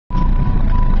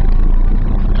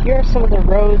here are some of the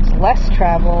roads less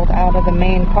traveled out of the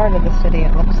main part of the city,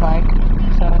 it looks like.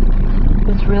 So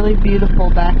it's really beautiful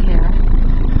back here.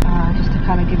 Just to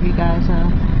kind of give you guys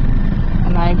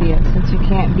an idea, since you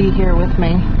can't be here with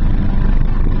me.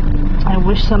 I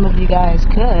wish some of you guys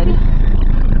could.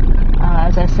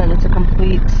 As I said, it's a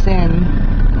complete sin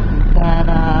that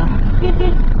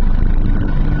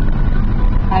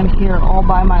I'm here all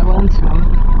by my lonesome.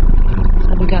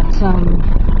 So we got some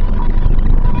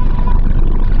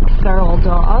feral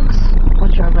dogs,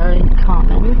 which are very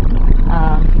common.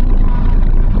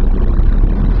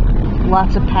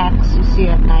 Lots of packs you see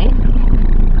at night.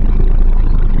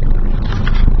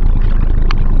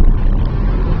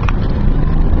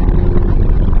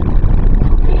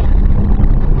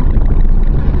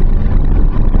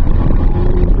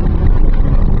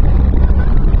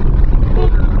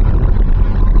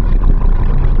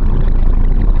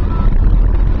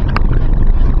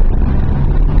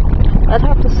 I'd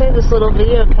have to say this little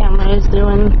video camera is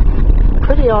doing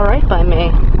pretty alright by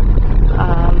me.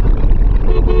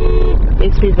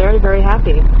 Makes me very, very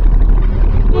happy.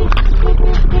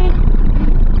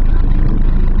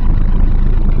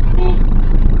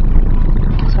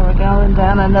 So we're going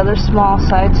down another small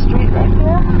side street right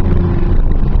here.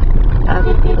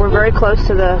 We're very close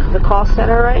to the call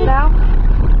center right now.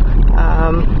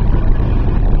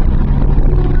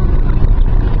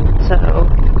 So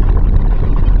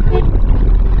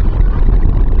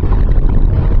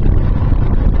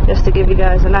just to give you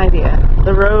guys an idea,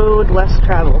 the road less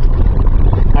traveled.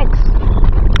 Thanks.